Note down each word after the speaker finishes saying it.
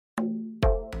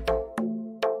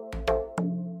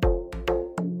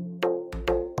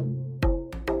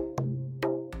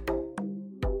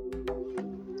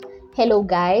Hello,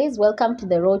 guys. Welcome to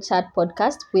the Road Chat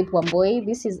podcast with Wanjohi.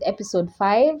 This is episode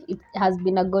 5. It has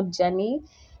been a good journey.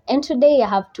 And today I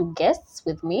have two guests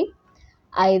with me.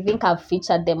 I think I've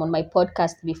featured them on my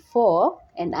podcast before,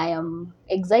 and I am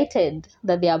excited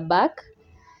that they are back.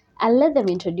 I'll let them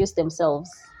introduce themselves.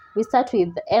 We start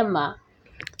with Emma.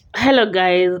 Hello,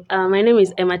 guys. My name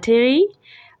is Emma Terry,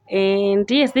 and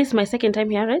yes, this is my second time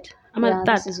here, right? I'm Yeah, at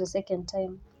that this is your second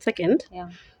time. second. Yeah.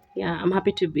 Yeah, I'm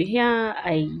happy to be here.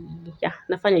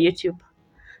 Nafanya YouTube,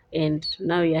 and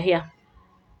now we are here.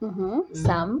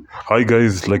 Sam. Hi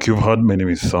guys, like you've heard, my name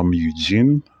is Sam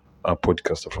Eugene, a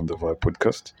podcaster from the Vibe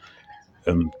Podcast.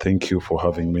 And thank you for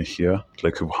having me here.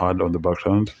 Like you've heard on the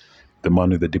background, the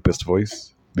man with the deepest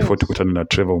voice. Before tukutane na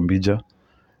Trevor Umbija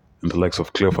and the likes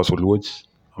of Cleophas Olwoj,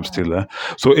 I'm still there.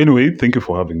 So anyway, thank you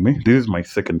for having me. This is my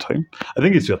second time. I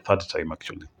think it's your third time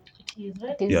actually. It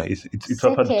is Yeah, it's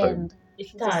a third time.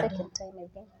 It's the second time, I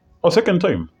think. Oh, second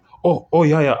time. Oh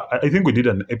yeah. I think we did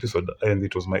an episode and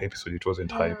it was my episode. It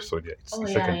wasn't her episode. Yeah, it's the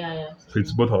second. So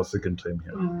it's both our second time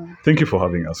here. Thank you for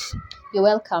having us. You're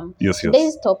welcome. Yes.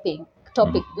 Today's topic.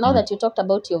 Now that you talked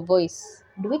about your voice,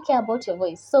 do we care about your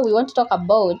voice? So we want to talk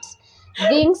about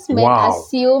things men Wow.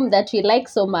 assume that we like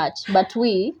so much, but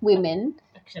we women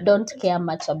don't care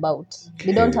much about.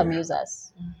 They don't amuse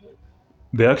us.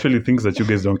 There are actually things that you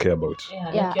guys don't care about.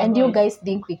 Yeah, and you guys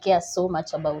think we care so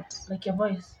much about. Like your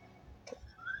voice.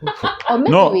 Or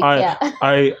maybe No, we care.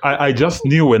 I just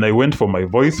knew when I went for my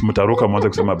voice, mtaruka mwanza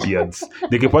kusema beards.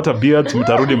 Nikipata beards,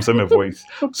 mtarudi mseme voice.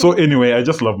 So anyway, I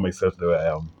just love myself the way I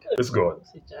am. Let's go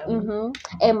on.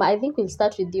 Emma, I think we'll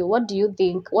start with you. What do you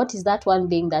think? What is that one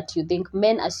thing that you think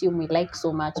men assume we like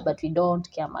so much, but we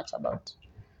don't care much about?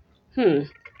 Can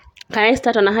I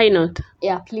start on a high note?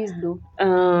 Yeah, please do.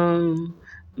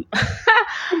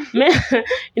 Men,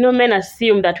 men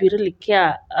assume that we really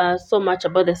care so much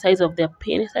about the size of their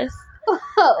penises.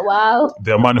 Wow.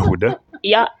 Their manhood, eh?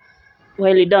 Yeah,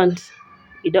 well, you don't.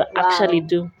 You don't Wow. actually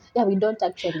do. Yeah, we don't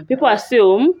actually.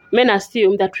 Men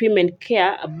assume that women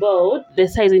care about the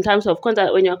size in terms of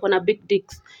when you're on a big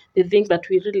dicks, they think that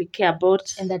we really care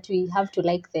about. And that we have to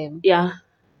like them. Yeah.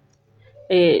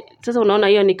 Sasa unaona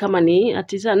hiyo ni kama ni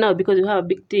atisa now because you have a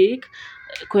big dick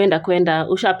kwenda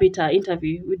ushapita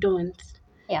interview. We don't.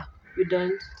 Yeah. We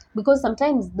don't. Because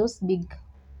sometimes those big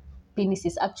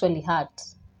penises actually hurt.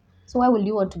 So why will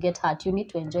you want to get hurt? You need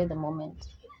to enjoy the moment.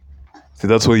 See,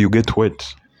 that's why you get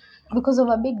wet. Because of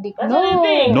a big dick. That's what I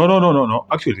think. No.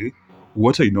 Actually,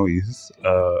 what I know is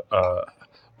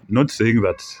not saying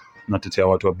that natetea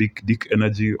watu wa big dick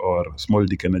energy or small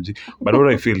dick energy, but what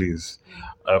I feel is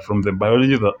from the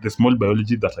biology, the small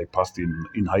biology that I passed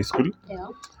in high school, Yeah.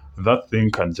 that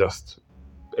thing can just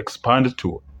expand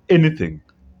to anything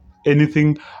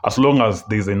as long as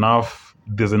there's enough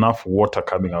water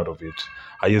coming out of it.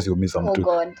 Oh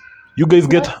God. You guys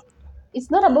get It's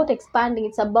not about expanding.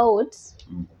 It's about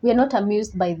we are not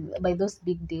amused by those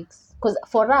big dicks. Because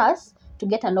for us to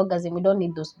get an orgasm, we don't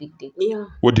need those big dicks. Yeah.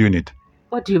 what do you need?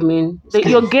 What do you mean?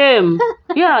 Your game.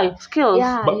 Yeah, skills.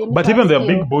 Yeah. you need But that even there are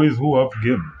skill. big boys who have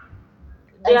game.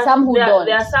 And some who don't.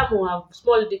 There are some who have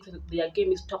small dicks. Their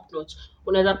game is top notch.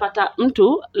 Unaweza pata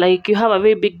mtu like you have a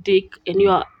very big dick and you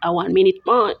are a 1 minute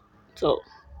man. So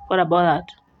what about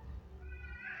that?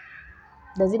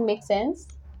 Does it make sense?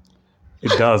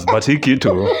 It does, but hii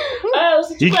kitu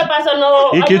Usichukue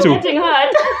personal. Hii Are you kitu- getting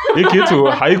hurt? hii kitu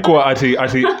haikuwa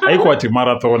ati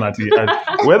marathon ati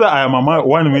whether I am a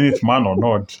 1 minute man or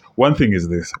not. One thing is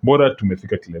this, bora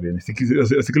tumefika kileleni. Si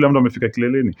kila mtu amefika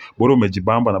kileleni, bora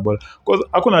umejibamba na bora because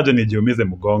hakuna haja nijiumize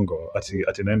mgongo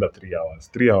ati naenda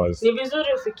 3 hours. Ni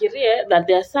vizuri ufikirie that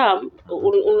there are some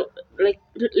like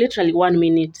literally 1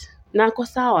 minute. Na ako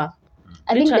sawa.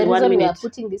 I think the Literally 1 reason we are minute.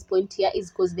 putting this point here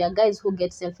is because there are guys who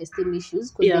get self-esteem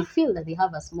issues because Yeah. they feel that they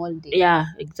have a small dick. Yeah,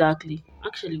 exactly.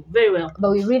 Actually, very well.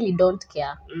 But we really don't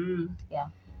care. Yeah.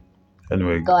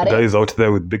 Anyway, Got it. guys out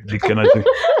there with big dick energy,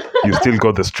 you still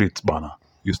got the streets, banner.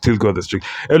 You still got the street.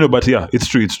 Anyway, but yeah, it's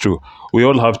true. We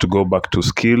all have to go back to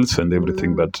skills and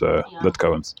everything that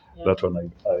counts. Yeah. That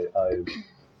one I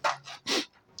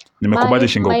nimekubali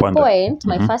shingo upande.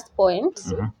 My first point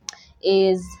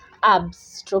is abs,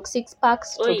 stroke six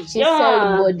packs, stroke Oh, chiseled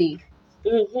yeah. body.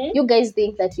 Mm-hmm. You guys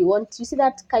think that you see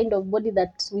that kind of body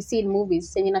that we see in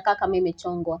movies, senye inakaa kama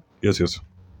imechongwa. Yes.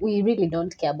 We really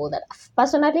don't care about that.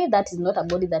 Personally, that is not a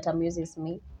body that amuses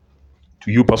me.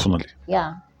 To you personally.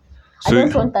 Yeah. So I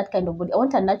don't want that kind of body. I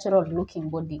want a natural looking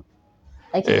body.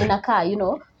 Like in a car,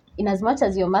 in as much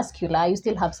as you're muscular, you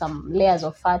still have some layers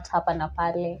of fat hapa na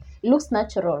pale. It looks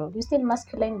natural. You're still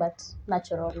masculine, but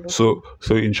natural. So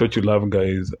in short, you love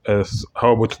guys.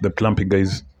 How about the plumpy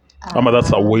guys?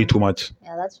 That's way too much.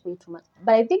 Yeah, that's way too much.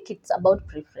 But I think it's about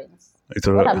preference. It's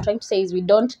What I'm trying to say is we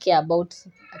don't care about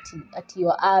at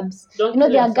your abs. Don't You know,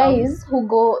 there are kill yourself. guys who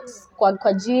go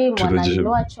kwa gym To the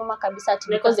wanainua chuma kabisa ati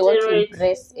Like because they want to steroids.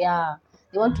 impress. Yeah,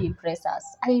 they want to impress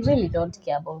us. I really don't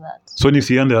care about that. So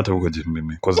nisiende hata huko gym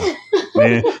mimi cause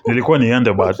nilikuwa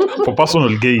niende but for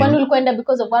personal Kwani gain ulikwenda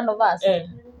because of one of us?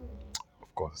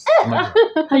 of course.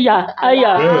 Haya.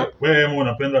 Wewe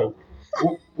unapenda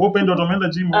upenda umeenda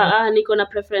gym? Niko na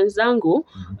preference zangu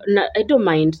na I don't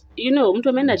mind. You know, mtu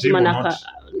ameenda gym Gym or anaka not?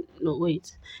 no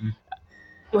wait.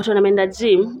 Watu wanaenda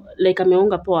gym like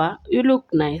ameunga poa, you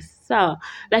look nice. Sawa.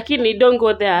 Lakini don't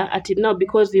go there at now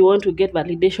because you want to get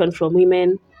validation from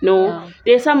women. No. Yeah.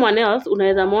 There's someone else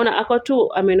unaweza muona ako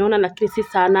tu amenona lakini si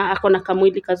sana, ako na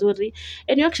kamwili kazuri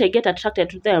and you actually get attracted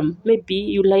to them. Maybe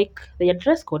you like their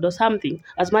dress code or something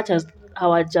as much as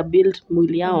hawaja build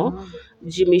mwili yao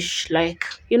gymish like,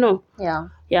 you know.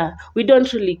 Yeah. We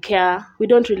don't really care.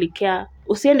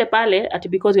 Usiende pale ati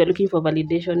because you're looking for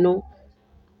validation. No.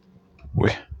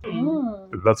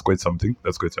 That's quite something.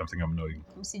 I'm knowing.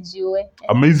 Msijiue.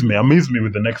 Amaze me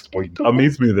with the next point. Now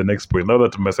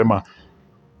that umesema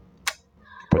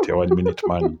patia 1 minute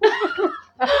man.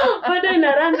 Bado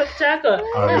ina rando chako.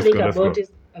 Think about it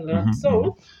a lot.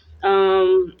 So,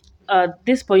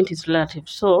 this point is relative.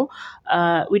 So,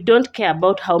 we don't care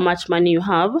about how much money you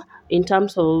have in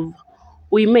terms of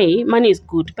money is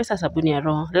good. Pesa sabuni ya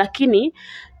roho. Lakini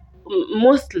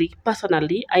mostly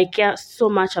personally I care so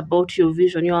much about your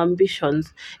vision, your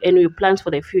ambitions and your plans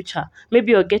for the future.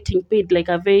 Maybe you're getting paid like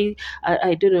a very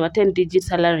I don't know, a 10-digit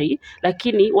salary,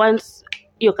 lakini once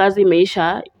your kazi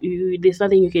imeisha, there's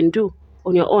nothing you can do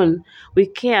on your own. I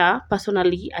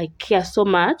care so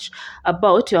much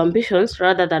about your ambitions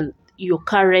rather than your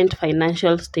current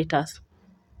financial status.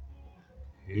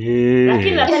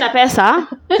 Lakini napenda pesa,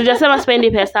 sijasema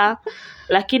spendi pesa,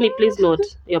 lakini please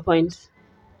note your point.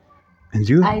 And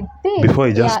you? I think before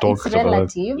I just talk it's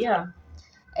relative. Yeah.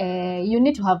 You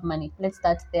need to have money. Let's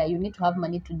start there. You need to have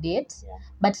money to date. Yeah.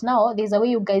 But now there's a way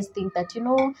you guys think that, you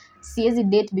know, siezi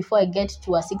date before I get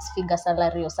to a 6-figure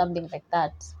salary or something like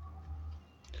that.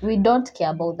 We don't care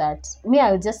about that. Me,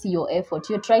 I'll just see your effort.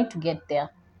 You're trying to get there.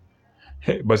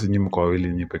 Hey, basi nyinyi mko wawili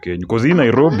nyinyi peke yenu. Because in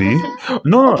Nairobi,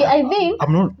 no. Okay, I think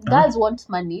girls want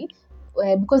money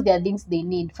because there are things they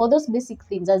need. For those basic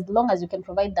things, as long as you can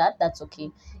provide that, that's okay.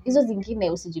 Hizo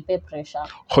zingine usijipe pressure.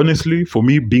 Honestly, for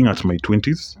me, being at my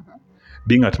 20s,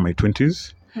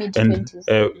 Mid-20s.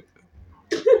 Early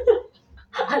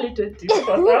 20s.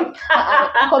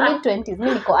 For mid-20s, mi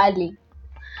niko early.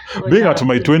 Being at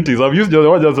my 20s, I've used the other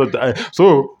one just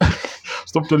so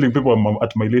stop telling people I'm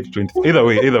at my late 20s. Either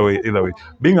way.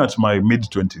 Being at my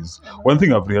mid-20s, one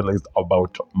thing I've realized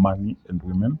about money and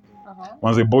women,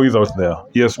 once the boys out there,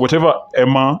 yes, whatever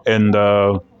Emma and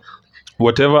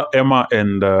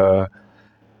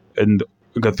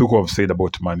Gathuko have said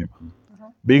about money,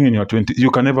 being in your 20s,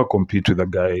 you can never compete with a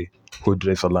guy who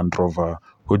drives a Land Rover,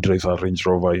 who drives a Range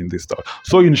Rover in this stuff.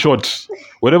 So in short,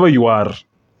 wherever you are,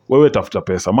 wewe tafuta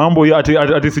pesa. Mambo ati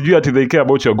sijui ati they care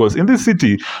about your goals. In this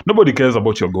city, nobody cares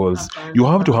about your goals. You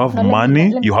have to have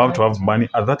money. You have to have money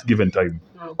at that given time.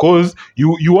 Because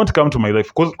you won't come to my life.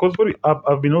 Because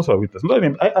I've been also a witness.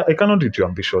 I cannot reach your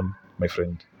ambition, my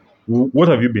friend. What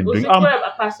have you been doing?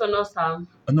 A personal Sam.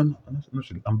 No, I'm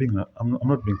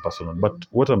not being personal. But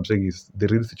what I'm saying is the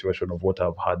real situation of what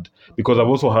I've had. Because I've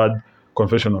also had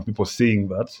confession of people saying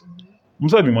that.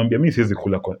 Msa nimwambia mi siwezi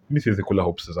kula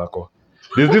hopes zako.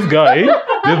 There's this guy,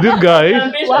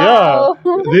 Wow.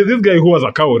 there's this guy who has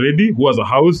a car already, who has a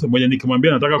house. Mwenye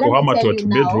nikimwambia nataka kuhama to a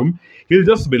 2-bedroom, he'll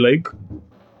just be like,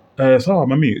 sawa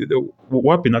mami,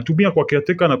 wapi natumia kwa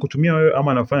caretaker na kutumia wewe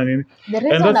ama nafanya nini? The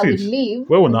reason I will leave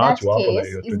wewe in that unaachwa hapo na case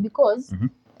hiyo is because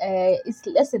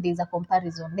let's say there's a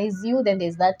comparison. There's you, then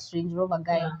there's that Range Rover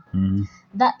guy.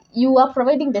 That you are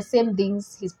providing the same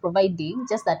things he's providing,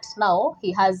 just that now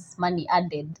he has money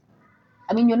added.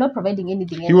 I mean, you're not providing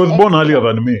anything else. He was born earlier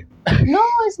than me. No,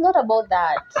 it's not about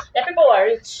that. Yeah, people who are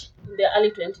rich in their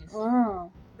early 20s.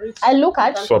 Rich. I look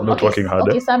at... So I'm not working harder?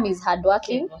 Okay, Sam is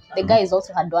hardworking. The guy is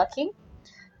also hardworking.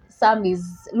 Sam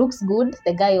looks good.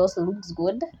 The guy also looks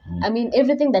good. I mean,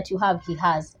 everything that you have, he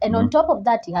has. And on top of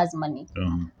that, he has money.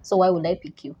 So why would I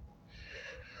pick you?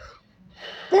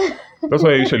 That's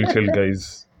why I usually tell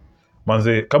guys,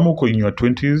 manze, kama uko in your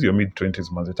 20s, your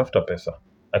mid-20s, manze, tafuta pesa.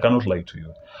 I cannot lie to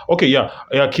you. Okay, yeah,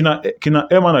 kina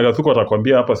Emma na Gathuko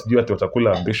watakwambia hapa sijui ati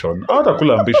watakula ambition.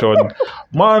 Watakula ambition.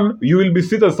 Man, you will be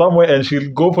seated somewhere and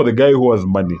she'll go for the guy who has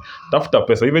money. Tafuta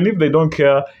pesa. Even if they don't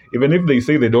care, even if they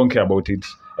say they don't care about it,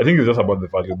 I think it's just about the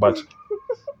value. But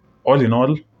all in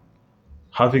all,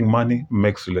 Having money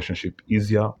makes relationship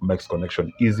easier, makes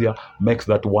connection easier, makes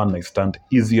that one night stand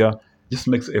easier, just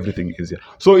makes everything easier.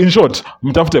 So in short,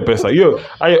 mtafute pesa. Hiyo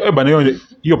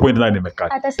point nayo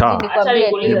nimekataa. Hata sijui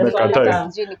nikwambie nini.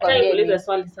 Nimekataa. Sijui nikwambie Nikuulize nini.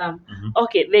 swali Sam.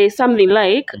 Okay, there is something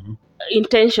like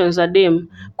intentions za dem.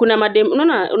 Kuna madem,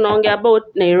 unaongea about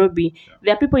Nairobi.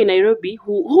 There are people in Nairobi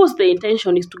whose the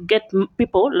intention is to get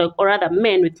people, like, or rather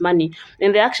men with money,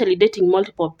 and they're actually dating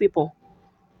multiple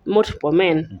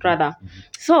men rather.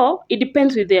 So it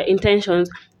depends with their intentions.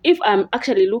 If I'm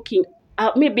actually looking,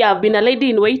 maybe I've been a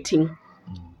lady in waiting,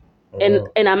 and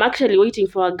I'm actually waiting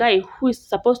for a guy who is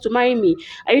supposed to marry me.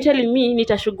 Are you telling me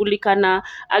nitashughulika na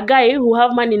a guy who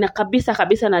have money na kabisa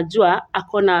najua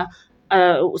akona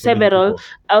several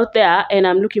out there, and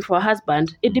I'm looking for a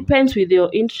husband? It depends with your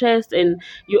interest and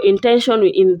your intention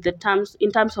in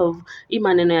terms of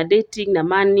maneno ya dating na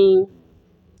money.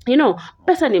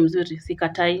 Pesa ni mzuri,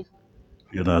 sikatai.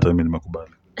 Hata mimi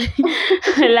nimekubali.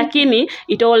 Lakini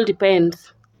it all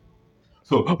depends.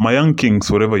 So my young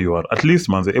kings, wherever you are, at least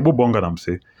manze, ebu bonga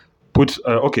namse. Put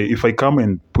okay, if I come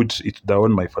and put it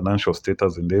down, my financial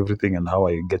status and everything, and how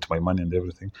I get my money and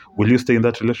everything, will you stay in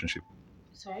that relationship?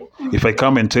 Sorry? If I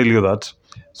come and tell you that,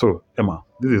 so Emma,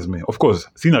 this is me. Of course,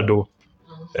 sina do.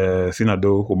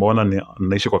 Umeona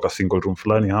naishi kwa single room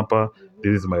fulani hapa.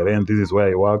 This is my rent. This is where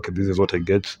I work. This is what I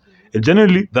get. And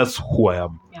generally, that's who I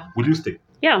am. Yeah. Will you stay?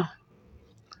 Yeah.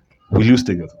 Will you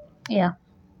stay? Yeah.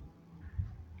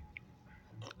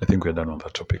 I think we're done on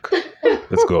that topic.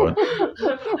 Let's go on.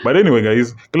 But anyway,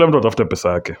 guys, kila mtu atafuta pesa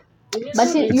yake.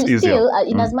 But you still,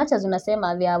 in as much as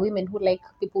unasema there are women who like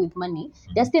people with money,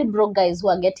 there are still broke guys who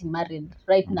are getting married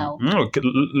right now. Okay.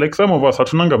 Like some of us,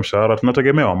 hatunanga mshahara,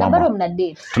 tunategemea wa Na bado mama. mna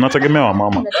date. Tunategemea wa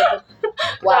mama.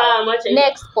 Wow.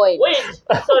 Next point. Wait.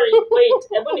 I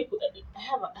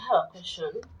have a question.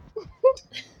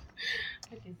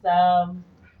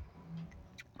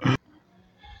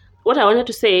 What I wanted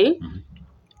to say,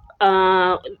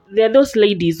 there are those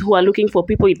ladies who are looking for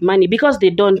people with money because they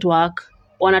don't work.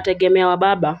 Wanategemea wa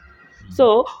baba.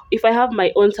 So if I have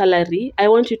my own salary, I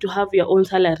want you to have your own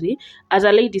salary. As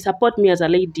a lady, support me as a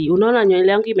lady. Unaona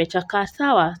nywele yangu imechakaa,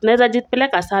 sawa. Naweza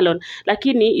jipeleka salon.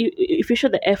 Lakini if you show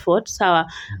the effort, sawa.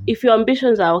 If your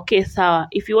ambitions are okay, sawa.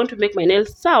 If you want to make my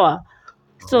nails, sawa.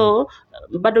 So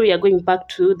but we are going back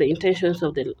to the intentions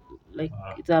of the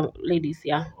ladies,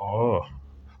 yeah.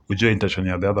 Ujue intention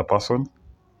ya the other person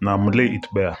na mlay it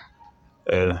bare.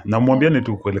 Na mwambiane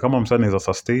tu kweli kama msanii za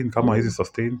sustain, kama hizi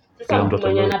sustain.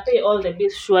 When I pay all the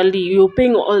bills, surely you're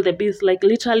paying all the bills, like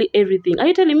literally everything. Are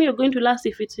you telling me you're going to last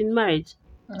if it's in marriage?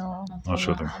 No. Not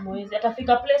sure.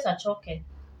 Atafika place achoke.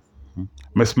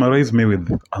 Mesmerize me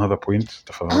with another point.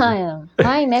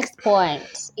 My next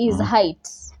point is height.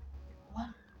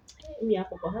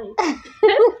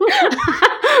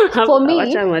 For me,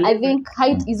 I think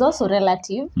height is also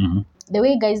relative. The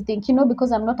way guys think,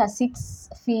 because I'm not a 6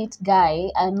 feet guy,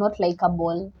 I'm not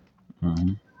likeable.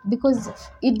 Because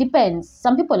it depends.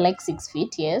 Some people like 6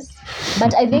 feet, yes.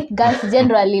 But I think guys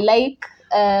generally like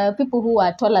people who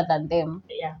are taller than them.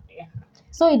 Yeah.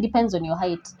 So it depends on your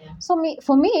height. Yeah. So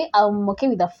for me, I'm okay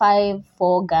with a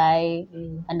 5'4" guy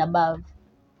and above.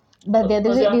 But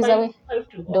there's a way.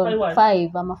 Don't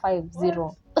 5. I'm a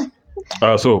 5'0".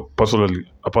 So personally,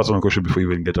 a personal question before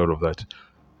you even get out of that.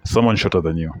 Someone shorter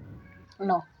than you?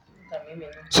 No.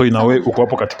 So in a way, uko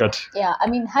hapo katikati. Yeah, I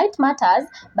mean height matters,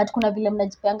 but kuna vile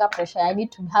mnajipeanga pressure. I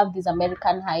need to have this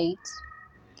American height.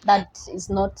 That is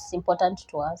not important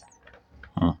to us.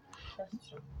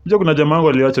 Unajua kuna jamaa wangu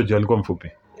aliacha juu alikuwa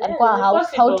mfupi. Alikuwa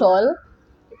how tall?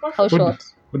 How short?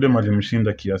 Ode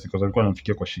malimshinda kiasi kwa sababu alikuwa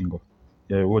anamfikia kwa shingo.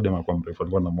 Yeah, ode alikuwa mrefu,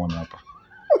 alikuwa anamuona hapa.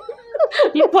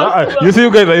 You see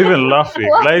you guys are even laughing.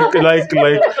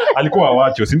 Like alikuwa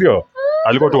awachwe, si ndio?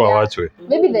 Alikuwa tu awachwe.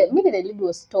 Maybe the lady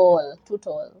was tall, too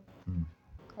tall.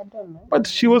 I don't know. But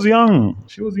she was young.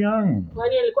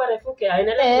 Kwani alikuwa refuke,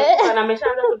 na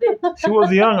ameshaanza kudate. She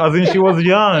was young, as in she was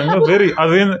young. Not very,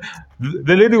 as in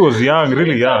the lady was young,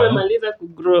 really young. Amemaliza ku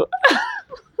grow.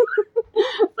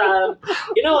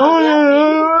 You know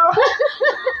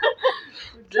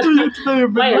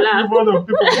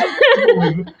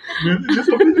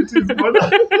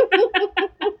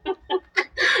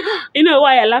You know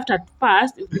why I laughed at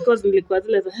first is because nilikuwa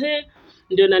zile za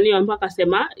ndio nani mpaka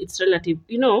akasema it's relative.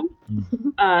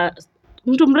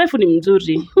 Mtu mrefu ni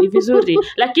mzuri, ni vizuri.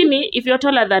 Lakini if you're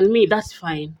taller than me, that's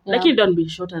fine. Yeah. Lakini don't be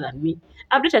shorter than me.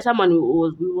 I've dated someone we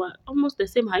were almost the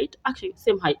same height, actually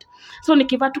same height. So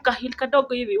nikivaa tu kahil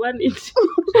kadogo hivi 1 inch.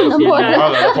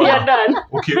 You're done.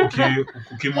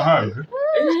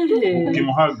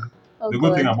 Ukimhug. Oh The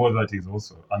good thing God. about that is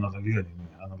also analalia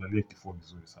kifua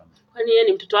vizuri sana. Kwani yeye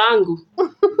ni mtoto wangu?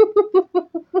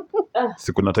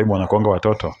 Si kuna time wanakuanga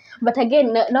watoto. But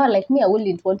again, no, like me, I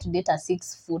wouldn't want to date a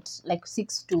 6 foot, like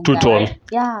 6'2" Too guy. tall.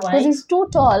 Yeah, Why? because he's too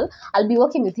tall. I'll be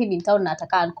walking with him in town na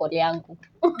ataka uncle yangu.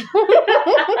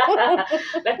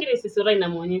 Lakini si sura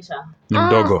inamuonyesha. Ni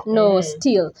mdogo. No,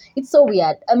 still. It's so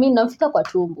weird. I mean, namfika kwa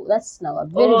tumbo. That's now a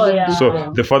very, Oh, very yeah. So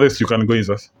different. the farthest you can go is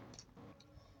us.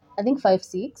 I think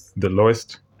 5'6", The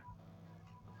lowest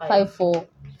 5'4".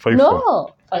 5'4". No,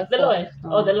 The 5'4". lowest.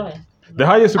 Oh, the lowest. The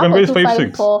highest you can go is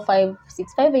 5'6". 5'4", 5'6",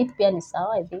 5'8" pia ni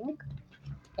sawa, I think.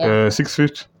 Yeah. 6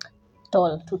 feet.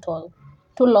 Tall, too tall.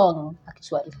 Too long,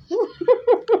 actually.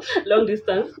 Long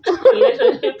distance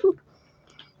relationship.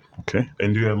 Okay.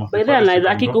 And you, Emma? By the way,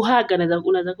 anaweza akikuhaga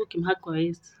unaweza kukimhag kwa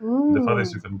waist. The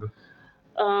farthest you can go.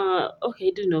 Okay,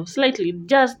 I don't know. Slightly,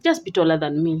 just be taller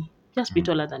than me. Just be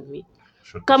taller than me.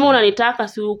 Short Kama person. unanitaka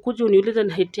si ukuje uniulize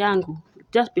na height yangu.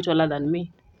 Just be taller than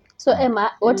me. So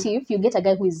Emma, what if you get a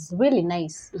guy who is really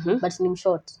nice, but ni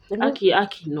short? Aki,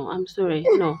 no, I'm sorry,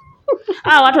 no.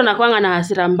 Watu wanakuanga na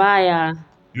hasira mbaya.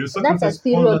 You That's a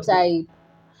sacrifice all that- stereotype.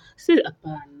 Si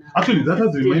hapana. Actually, that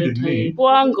has reminded me. Stereotype.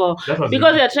 Bongo. That was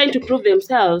Because they are trying to prove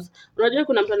themselves. Unajua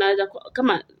kuna mtu anaweza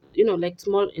kama like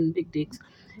small and big dicks.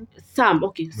 Some,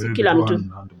 okay, si kila mtu.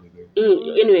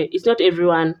 Anyway, it's not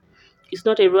everyone. It's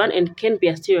not everyone and can be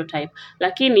a stereotype.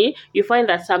 Lakini you find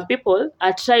that some people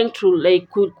are trying to like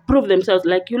prove themselves.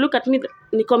 Like you look at me,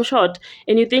 Nikom short,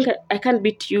 and you think I can't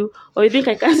beat you, or you think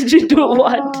I can't do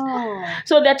what.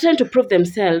 So they're trying to prove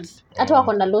themselves. Hata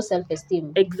wako na low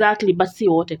self-esteem. Exactly, but si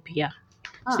wote pia.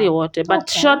 Si wote. But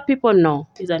okay. short people, no.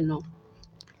 Is a no.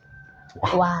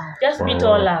 Wow. Just be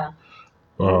taller.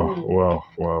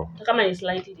 Wow. Kama ni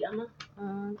slightly, ama?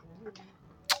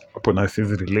 Hapo na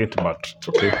siwezi relate, but it's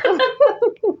okay.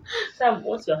 Sam,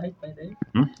 what's your height by then?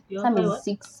 Your Some height is what?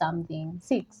 6 something.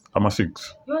 6. I'm a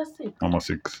 6. You are 6. I'm a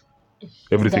 6.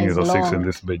 Everything Guy is is a 6 long. in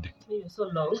this bed. You're so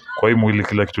long. Kwa hii mwili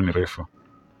kila kitu ni refu.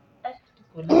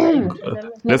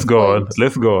 Let's Next go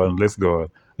point. on.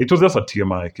 It was just a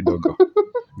TMI kidogo.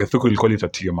 Gethuku will call it a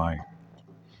TMI.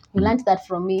 You learned that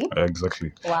from me.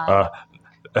 Exactly. Wow.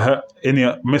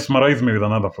 Mesmerize me with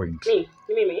another point. Me.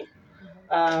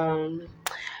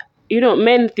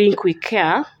 Men think we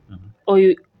care, or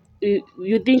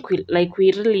you think we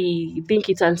really think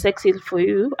it's unsexy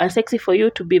for you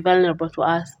to be vulnerable to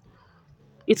us.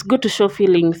 It's good to show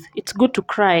feelings. It's good to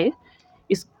cry.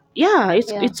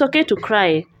 It's okay to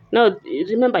cry. Now,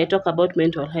 remember I talk about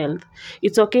mental health.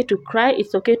 It's okay to cry.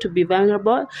 It's okay to be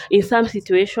vulnerable in some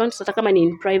situations. Hata kama ni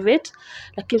in private,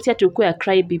 lakini si ati ukue a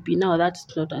cry baby. Now that's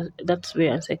very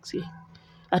unsexy.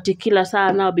 Ati kila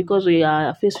saa now because we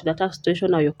are faced with a tough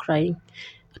situation now you're crying.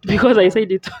 Because I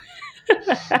said it.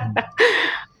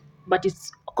 But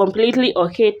it's completely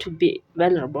okay to be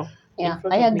vulnerable. Yeah,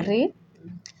 I agree.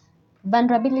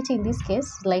 Vulnerability in this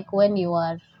case, like when you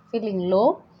are feeling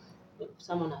low.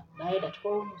 Someone had died at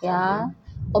home. Yeah.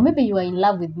 Or maybe you are in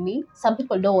love with me. Some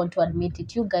people don't want to admit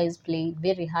it. You guys play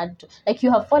very hard to, like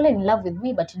you have fallen in love with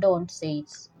me, but you don't want to say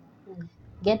it.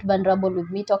 Get vulnerable with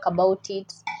me, talk about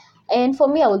it. And for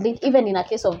me, I would think even in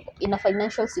a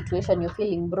financial situation, you're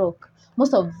feeling broke.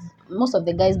 Most of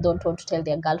the guys don't want to tell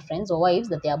their girlfriends or wives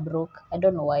that they are broke. I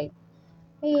don't know why.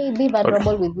 Hey, be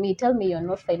vulnerable with me. Tell me you're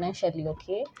not financially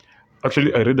okay.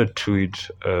 Actually, I read a tweet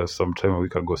sometime a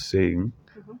week ago saying,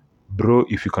 bro,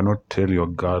 if you cannot tell your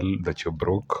girl that you're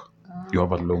broke, you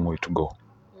have a long way to go.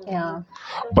 Yeah.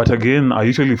 But again, I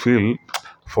usually feel,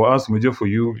 for us, major for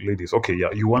you ladies, okay,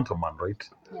 yeah, you want a man, right?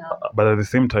 Yeah. But at the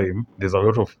same time, there's a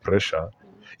lot of pressure.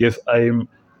 Yes,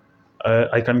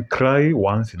 I can cry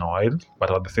once in a while, but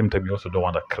at the same time, you also don't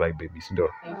want to cry babies.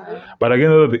 But again,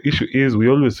 the issue is we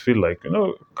always feel like,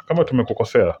 kama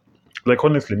tumekukosea. Like,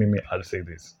 honestly, Mimi, I'll say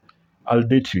this. I'll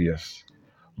date you, yes.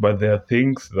 But there are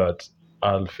things that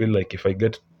I'll feel like if I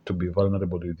get to be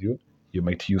vulnerable with you, you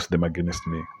might use them against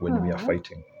me when we are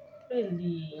fighting.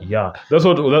 Really? Yeah, that's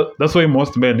why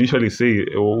most men usually say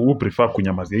who prefer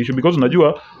kunyamazia issue, because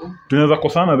unajua tunaweza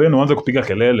kosana then uanze kupiga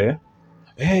kelele.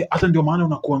 Hata ndio maana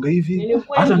unakuanga hivi.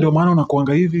 Hata ndio maana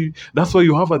unakuanga hivi. That's why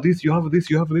you have this.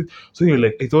 So you're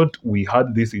like, I thought we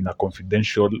had this in a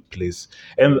confidential place.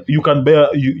 And you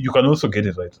can also get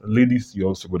it right. Ladies, you're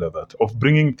also good at that. Of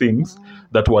bringing things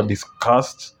that were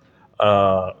discussed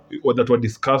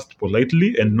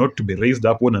politely and not to be raised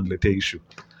up on and later issue.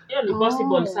 Yeah,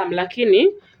 possible some, lakini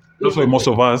That's why most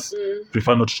of us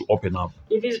prefer not to open up.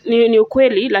 Ni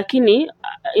ukweli, lakini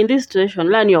in this situation,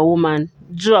 learn your woman.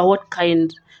 Jua what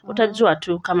kind. Utajua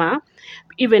tu kama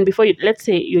even before let's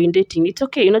say you're in dating, it's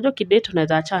okay. Unajua kidate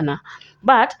unaweza achana.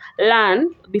 but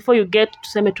learn before you get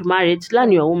tuseme to marriage,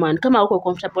 learn your woman kama uko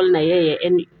comfortable na yeye,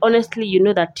 and honestly you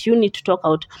know that you need to talk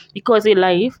out, because in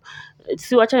life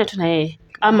si wachane tu na yeye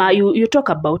ama you talk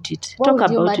about it. Why Talk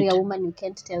would you about marry it. a woman you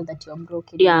can't tell that you're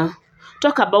broken? Yeah,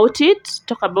 talk about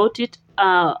it.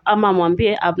 Ama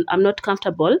mwambie I'm not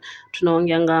comfortable,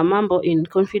 tunaongeanga mambo in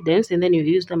confidence, and then you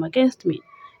use them against me.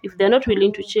 If they're not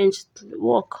willing to change,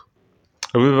 walk.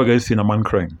 Have you ever guys seen a man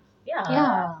crying?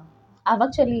 Yeah. I've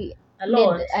actually A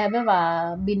lot. I have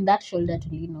ever been that shoulder to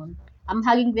lean on. I'm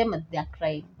hugging them and they're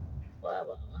crying.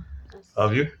 Wow.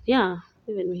 Have you? Yeah,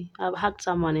 even me. I've hugged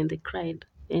someone and they cried.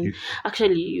 And You-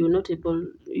 actually, you're not able,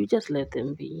 you just let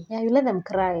them be. Yeah, you let them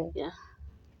cry. Yeah.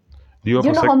 Do you Do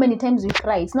you offer know how many times we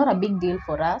cry? It's not a big deal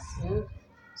for us. Mm.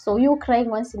 So you crying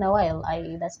once in a while,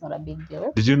 that's not a big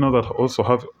deal. Did you know that also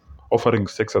offering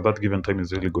sex at that given time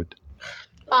is really good?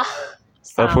 For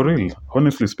Sam. real,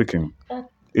 honestly speaking,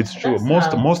 it's true.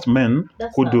 That's Most men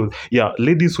That's who sad. do, yeah,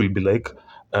 ladies will be like,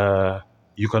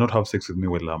 you cannot have sex with me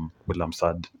while I'm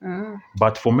sad. Mm.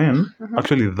 But for men, Mhm.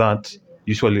 actually, that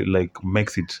usually like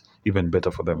makes it even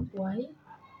better for them. Why?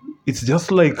 It's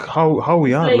just like how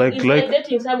we are, It's like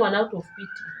dating someone out of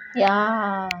pity.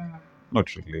 Yeah.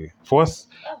 not really. For us,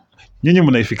 nyinyi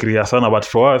mnaifikiria sana, but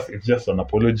for us, it's just an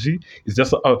apology. It's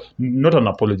just not an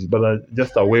apology, but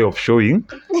just a way of showing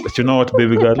that, you know what,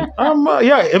 baby girl,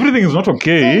 yeah, everything is not So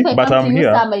okay, if I but come I'm to you,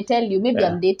 here. Sam, I tell you, maybe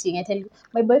Yeah. I'm dating. I tell you,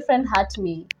 my boyfriend hurt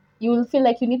me. You will feel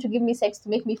like you need to give me sex to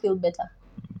make me feel better.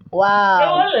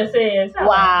 Wow. always say yes.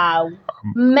 Wow.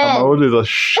 I'm Men. always a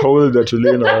shoulder to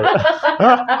lean on.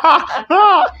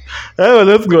 Hey,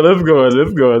 let's go.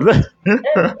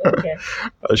 Okay.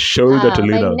 A shoulder to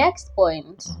lean My on. next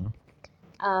point,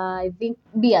 I think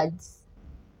beards.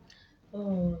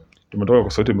 Tumetoka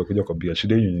kwa sauti imekuja kwa bia.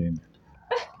 Shida yenu ni nini?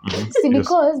 See, Yes.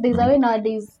 because there's a way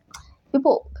nowadays,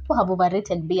 people have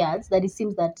overrated beards, that it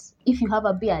seems that if you have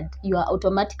a beard, you are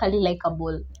automatically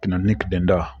likable. Kina Nick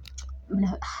Denda.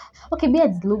 Okay,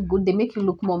 beards look good, they make you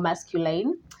look more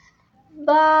masculine,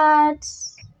 but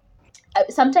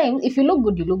sometimes if you look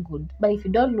good, you look good, but if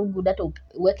you don't look good, hata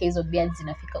uweke hizo beards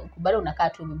zinafika huku bado unakaa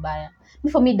tu vibaya.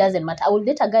 For me it doesn't matter. I will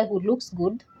date a guy who looks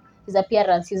good, his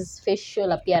appearance, his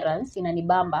facial appearance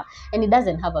inanibamba, and he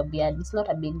doesn't have a beard. It's not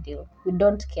a big deal. We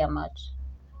don't care much.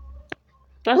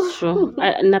 That's true.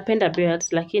 Napenda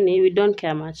beards, lakini we don't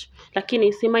care much.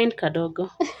 Lakini si mind kadogo.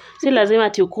 Si lazima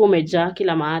ati ukue umejaa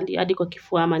kila mahali hadi kwa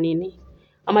kifua ama nini,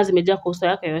 ama zimejaa kwa uso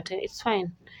yako yote. It's fine.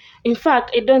 In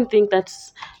fact, I don't think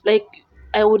that's like,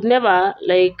 I would never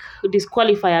like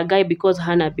disqualify a guy because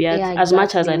hana beards, Yeah, as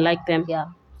much as I exactly. like them. Yeah.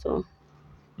 So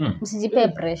Msijipe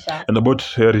pressure. And about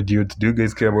hairy dudes, do you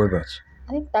guys care about that?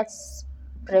 I think that's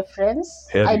preference.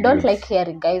 Hairy I don't dudes. like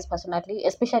hairy guys personally,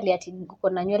 especially ati uko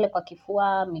na nywele kwa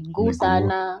kifua, miguu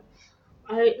sana.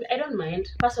 I don't mind.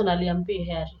 Personally, I'm very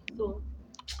hairy. So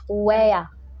Where?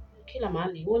 kila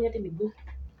mahali uone hadi miguu.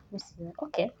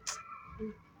 Okay.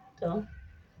 So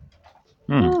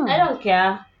I don't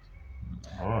care.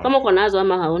 Kama uko nazo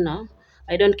ama hauna,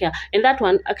 I don't care. And that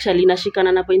one actually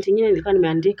inashikana na point nyingine nilikuwa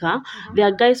nimeandika. There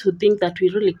are guys who think that we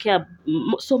really care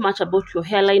so much about your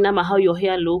hairline ama how your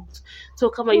hair looks. So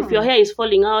kama if your hair is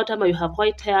falling out ama you have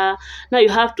white hair, now you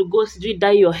have to go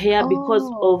dye your hair because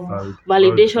of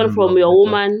validation from your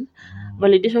woman.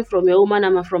 Validation from your woman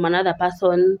ama from another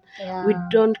person. Yeah, We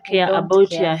don't care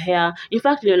about your hair. In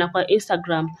fact, niliona kwa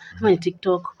Instagram ama ni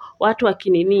TikTok, watu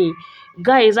wakinini,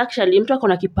 guys actually mtu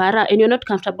akona kipara and you're not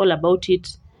comfortable about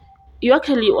it, you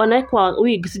actually wanaekwa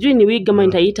wig, sijui ni wig ama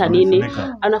nitaita nini,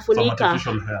 anafunika.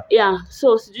 Yeah,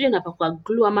 so sijui anapakwa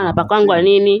glue ama anapakwangwa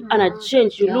nini, ana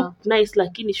change, you look nice,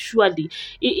 lakini surely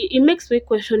it makes me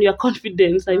question your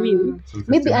confidence. I mean,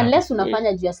 maybe unless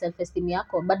unafanya juu ya self esteem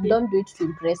yako, but don't do it to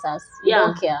impress us. We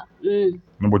don't care.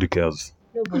 Nobody cares.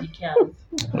 Nobody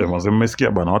cares.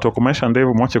 Mmesikia bana, watu kumaisha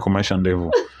ndevu, mwache kumaisha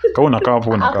ndevu. Kama unakaa hapo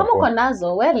unakaa kama uko hapo.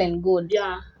 nazo, well and good.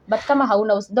 Yeah. But kama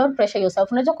hauna, don't pressure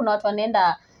yourself. Unajua kuna watu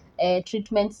wanaenda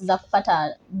treatments za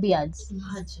kupata beards.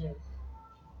 Imagine.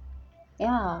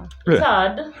 Yeah.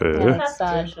 Sad. Yeah, it's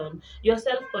sad. Situation. Your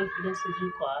self-confidence is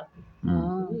iko wapi?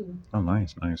 Oh,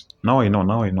 nice. Now I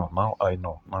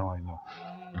know.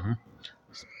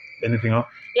 Anything else?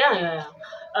 Yeah.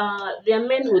 There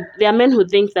are men who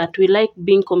think that we like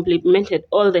being complimented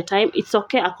all the time. It's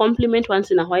okay, a compliment once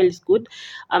in a while is good.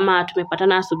 Ama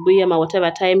tumepatana asubuhi ama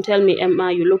whatever time, tell me,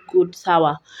 Emma, you look good,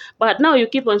 sawa. But now you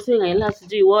keep on saying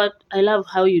I love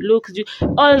how you look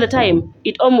all the time.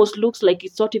 It almost looks like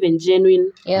it's not even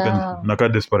genuine. Yeah.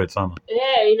 Nakaa desperate sana.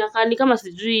 Yeah, inakaa ni kama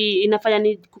sijui inafanya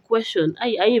ni question, are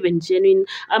you even genuine?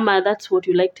 Ama that's what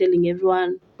you like telling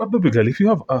everyone. But baby girl, if you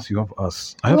have us, you have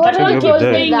us. I have You to tell you already every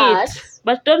told me saying that. it,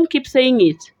 but don't keep saying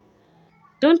it.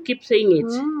 Don't keep saying it.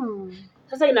 Mm.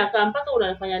 Sasa inakaa mpaka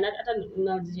unafanya hata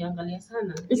unajiangalia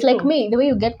sana. It's like me, the way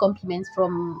you get compliments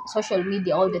from social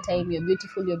media all the time. You're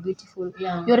beautiful, you're beautiful.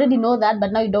 Yeah. You already know that,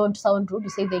 but now you don't sound rude. You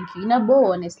say thank you. In a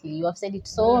bow, honestly. You have said it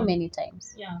so many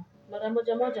times. Yeah. Mara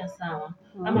moja sawa.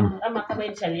 Ama kama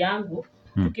ni chali yangu,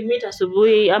 tukimita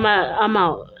asubuhi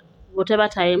ama whatever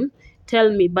time, tell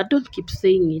me, but don't keep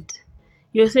saying it.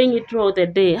 You're saying it throughout the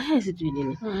day. Sijui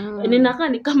nini. Ninakaa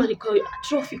ni kama niko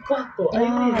trophy kwako.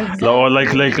 Yeah, exactly. Or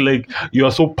like you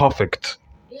are so perfect.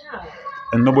 Yeah.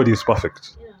 And nobody is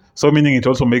perfect. Yeah. So meaning it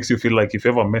also makes you feel like if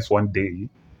you ever miss one day,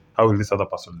 how will this other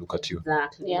person look at you?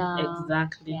 Exactly. Yeah.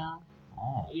 Exactly. Yeah.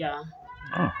 Oh. Yeah.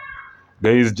 Ah.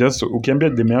 Guys, just ukiambia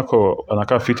demu yako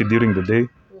anakaa fiti during the day,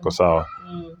 kwa sawa.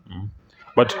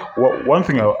 But one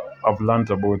thing I've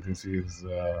learned about this is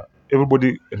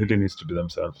everybody really needs to be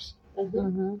themselves.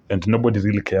 And nobody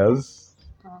really cares.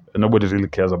 Nobody really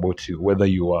cares about you, whether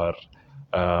you are,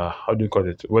 how do you call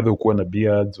it? Whether ukuwa na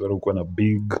beards, whether ukuwa na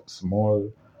big, small,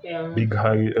 big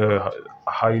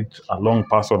height, a long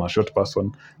person, a short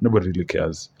person. Nobody really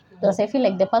cares. Because I feel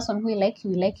like the person who will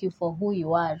like you for who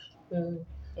you are.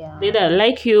 Yeah. They either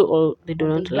like you or they do Or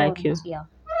not they like you. don't, Yeah.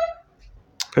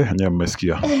 Nye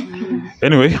mmesikia.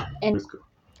 Anyway.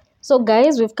 So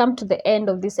guys, we've come to the end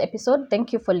of this episode.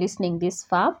 Thank you for listening this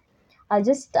far. I'll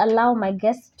just allow my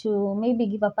guests to maybe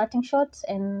give a parting shot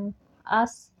and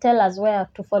tell us where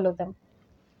to follow them.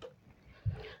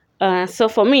 So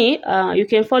for me, you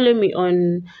can follow me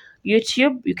on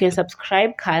YouTube. You can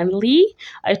subscribe kindly.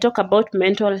 I talk about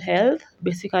mental health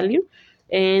basically,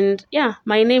 and yeah,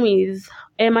 my name is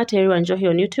Emma Terry Wanjohi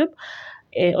on YouTube.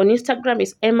 On Instagram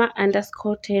is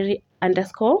Emma_Terry_,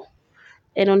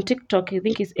 and on TikTok I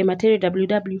think it's Emma Terry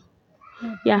WW.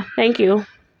 Yeah, thank you.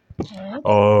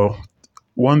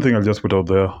 One thing I'll just put out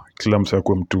there, kila mse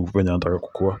akuwe mtu venye anataka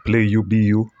kukua. Play you, be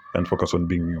you, and focus on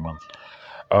being human.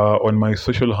 On my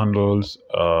social handles,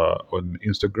 on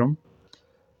Instagram,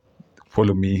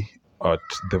 follow me at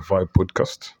The Vibe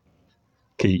Podcast,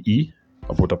 KE.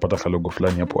 Hapo utapata kalogo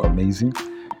fulani hapo amazing.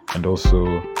 And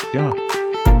also, yeah.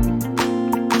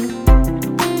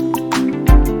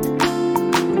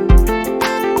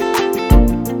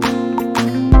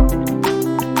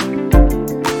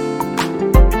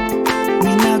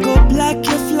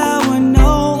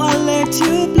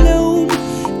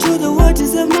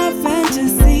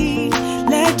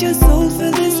 Your soul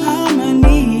feel this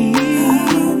harmony.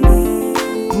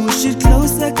 Push it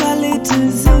closer, call it to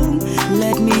zoom.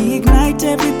 Let me ignite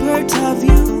every part of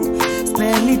you.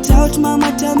 Spell it out,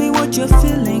 mama, tell me what you're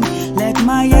feeling. Let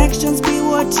my actions be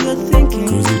what you're thinking.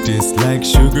 Cause it tastes like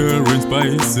sugar and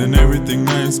spice and everything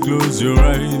nice. Close your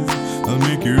eyes, I'll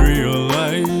make you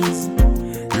realize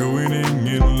you're winning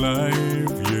in life.